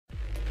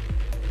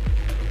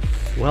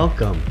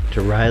Welcome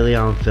to Riley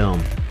on Film.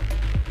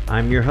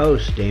 I'm your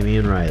host,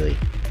 Damian Riley.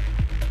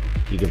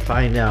 You can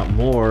find out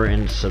more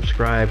and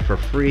subscribe for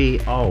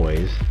free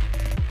always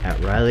at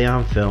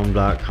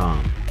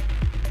RileyOnFilm.com.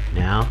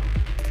 Now,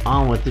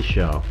 on with the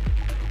show.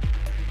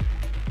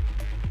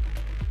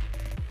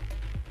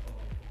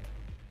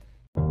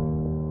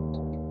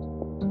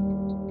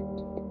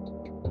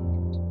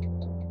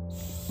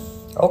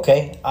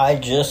 Okay, I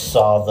just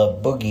saw The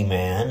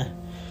Boogeyman,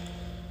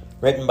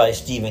 written by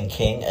Stephen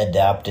King,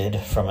 adapted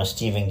from a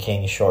Stephen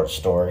King short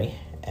story,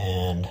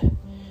 and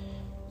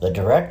the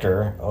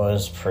director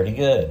was pretty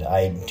good.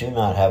 I do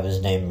not have his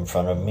name in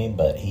front of me,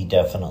 but he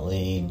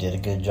definitely did a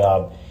good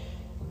job.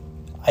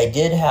 I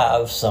did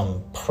have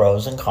some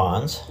pros and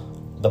cons.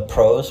 The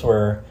pros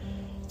were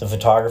the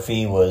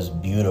photography was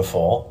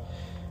beautiful,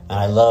 and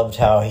I loved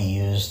how he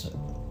used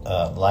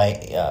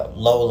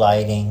low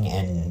lighting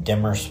and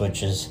dimmer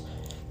switches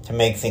to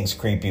make things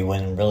creepy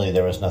when really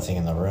there was nothing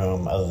in the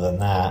room other than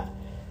that.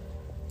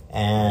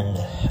 And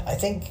I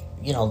think,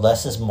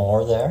 less is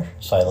more there,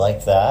 so I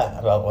like that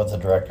about what the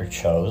director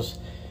chose.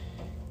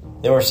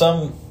 There were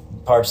some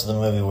parts of the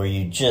movie where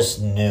you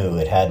just knew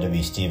it had to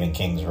be Stephen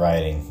King's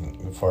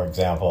writing. For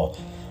example,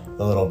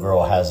 the little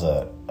girl has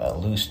a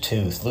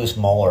loose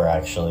molar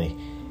actually,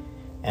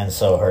 and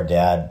so her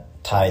dad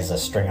ties a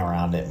string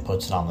around it and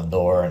puts it on the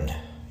door, and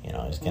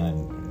he's going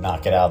to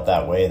knock it out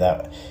that way,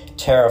 that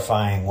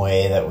terrifying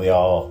way that we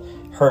all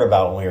heard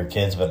about when we were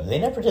kids, but they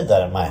never did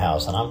that in my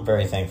house, and I'm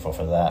very thankful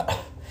for that.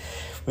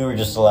 We were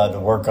just allowed to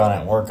work on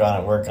it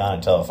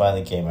until it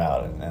finally came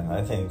out, and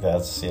I think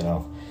that's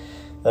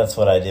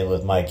what I did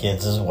with my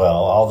kids as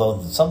well,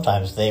 although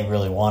sometimes they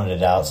really wanted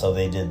it out, so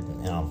they did,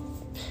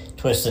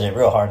 twisted it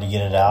real hard to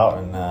get it out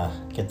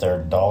and get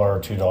their $1 or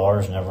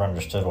 $2, never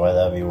understood why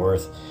that'd be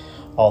worth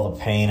all the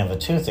pain of a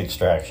tooth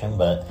extraction,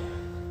 but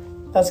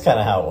that's kind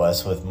of how it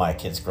was with my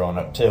kids growing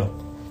up too.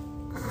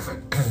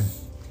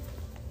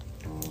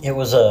 It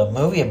was a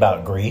movie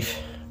about grief,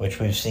 which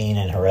we've seen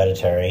in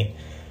Hereditary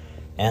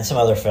and some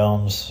other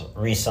films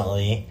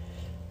recently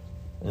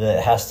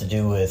that has to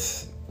do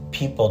with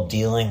people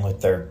dealing with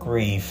their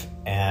grief.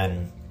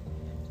 And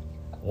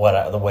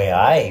the way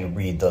I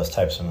read those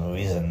types of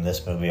movies, and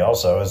this movie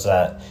also, is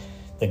that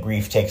the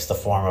grief takes the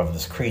form of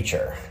this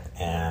creature.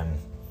 And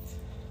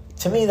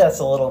to me, that's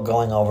a little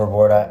going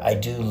overboard. I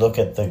do look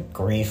at the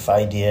grief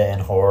idea in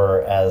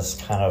horror as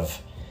kind of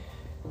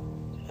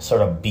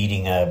sort of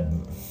beating a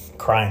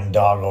crying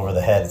dog over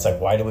the head. It's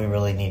like, why do we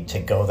really need to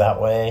go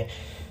that way?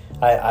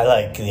 I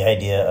like the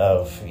idea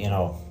of,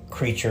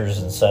 creatures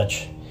and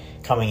such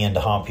coming in to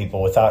haunt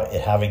people without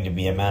it having to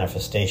be a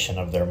manifestation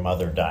of their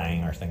mother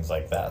dying or things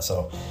like that.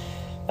 So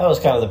that was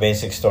kind of the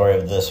basic story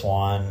of this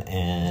one,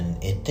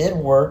 and it did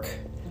work.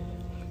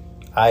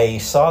 I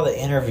saw the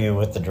interview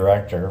with the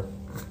director,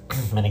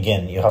 and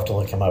again, you have to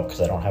look him up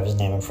because I don't have his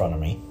name in front of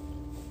me.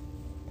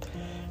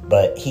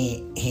 But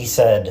he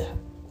said,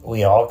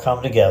 we all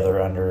come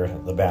together under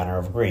the banner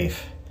of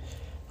grief.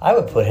 I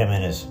would put him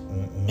in his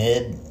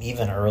mid,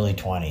 even early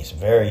 20s,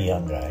 very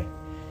young guy.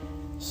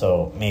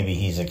 So maybe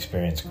he's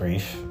experienced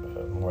grief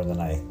more than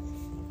I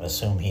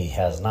assume he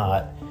has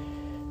not.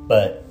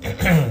 But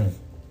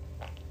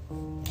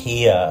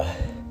he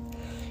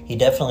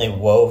definitely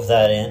wove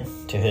that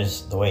in to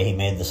the way he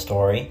made the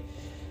story.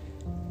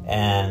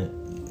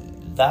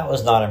 And that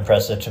was not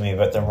impressive to me.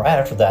 But then right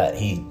after that,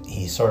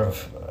 he sort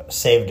of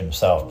saved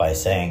himself by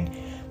saying,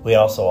 we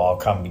also all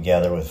come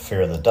together with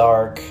fear of the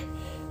dark,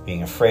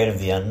 being afraid of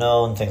the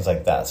unknown, things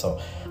like that.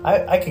 So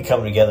I could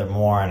come together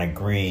more and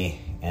agree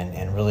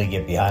and really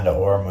get behind a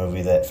horror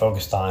movie that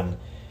focused on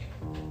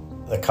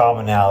the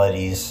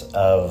commonalities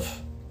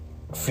of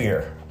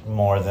fear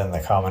more than the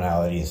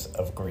commonalities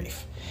of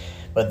grief.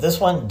 But this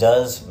one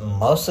does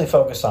mostly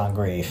focus on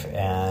grief,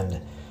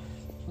 and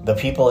the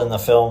people in the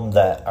film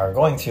that are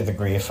going through the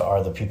grief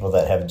are the people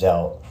that have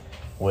dealt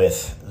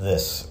with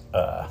this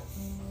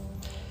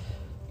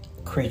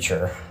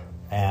creature.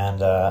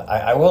 And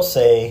I will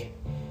say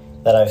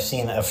that I've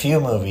seen a few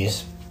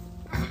movies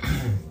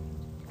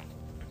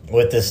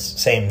with this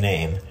same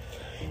name,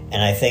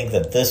 and I think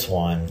that this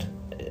one,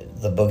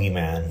 The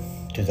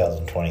Boogeyman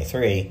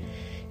 2023,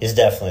 is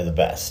definitely the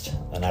best,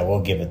 and I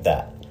will give it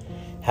that.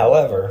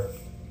 However,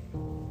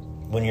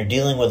 when you're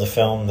dealing with a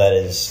film that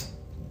is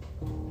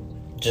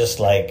just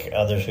like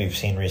others we've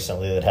seen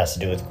recently that has to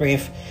do with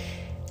grief,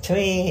 to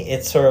me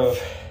it sort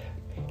of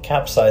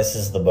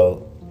capsizes the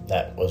boat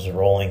that was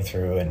rolling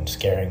through and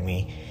scaring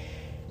me.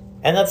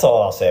 And that's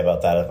all I'll say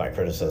about that as my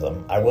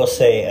criticism. I will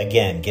say,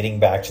 again,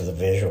 getting back to the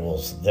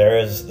visuals,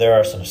 there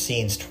are some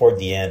scenes toward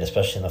the end,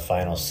 especially in the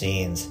final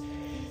scenes,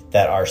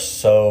 that are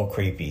so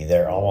creepy.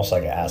 They're almost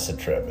like an acid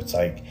trip. It's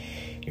like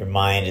your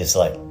mind is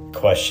like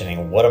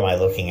questioning, what am I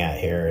looking at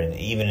here? And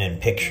even in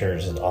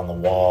pictures on the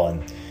wall,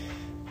 and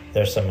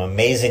there's some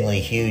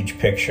amazingly huge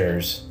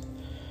pictures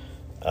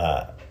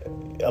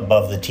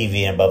above the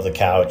TV and above the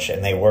couch,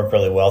 and they work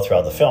really well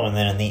throughout the film. And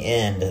then in the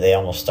end, they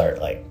almost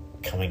start like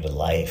coming to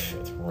life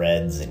with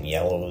reds and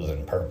yellows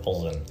and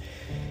purples, and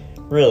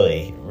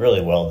really,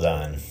 really well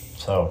done.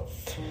 So,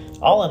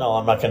 all in all,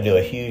 I'm not going to do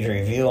a huge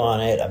review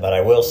on it, but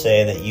I will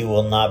say that you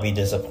will not be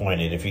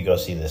disappointed if you go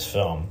see this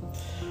film.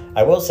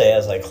 I will say,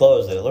 as I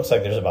close, that it looks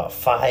like there's about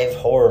 5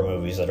 horror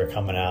movies that are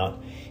coming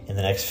out in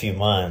the next few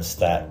months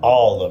that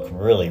all look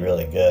really,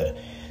 really good.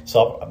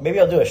 So maybe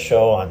I'll do a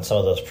show on some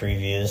of those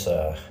previews.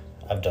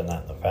 I've done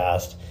that in the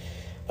past.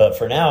 But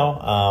for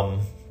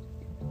now,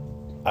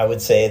 I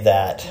would say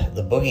that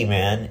The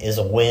Boogeyman is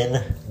a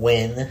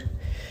win-win.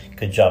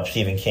 Good job,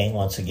 Stephen King,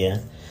 once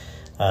again.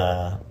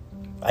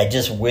 I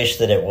just wish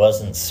that it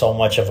wasn't so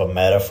much of a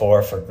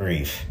metaphor for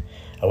grief.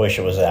 I wish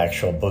it was an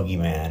actual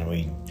boogeyman.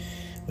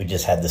 We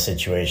just had the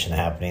situation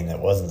happening that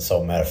wasn't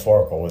so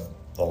metaphorical with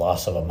the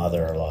loss of a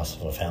mother or loss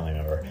of a family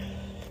member.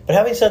 But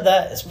having said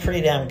that, it's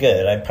pretty damn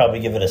good. I'd probably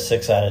give it a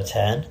 6 out of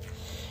 10.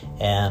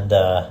 And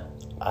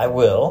I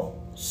will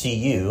see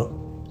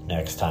you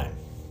next time.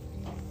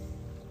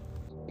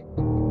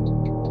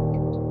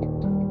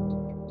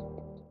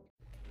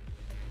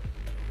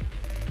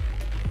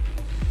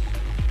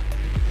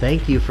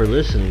 Thank you for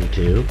listening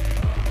to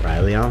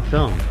Riley on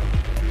Film.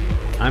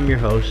 I'm your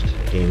host,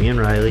 Damian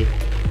Riley.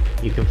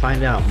 You can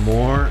find out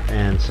more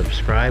and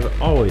subscribe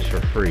always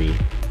for free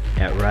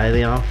at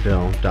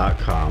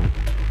RileyOnFilm.com.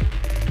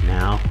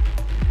 Now,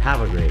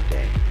 have a great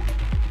day.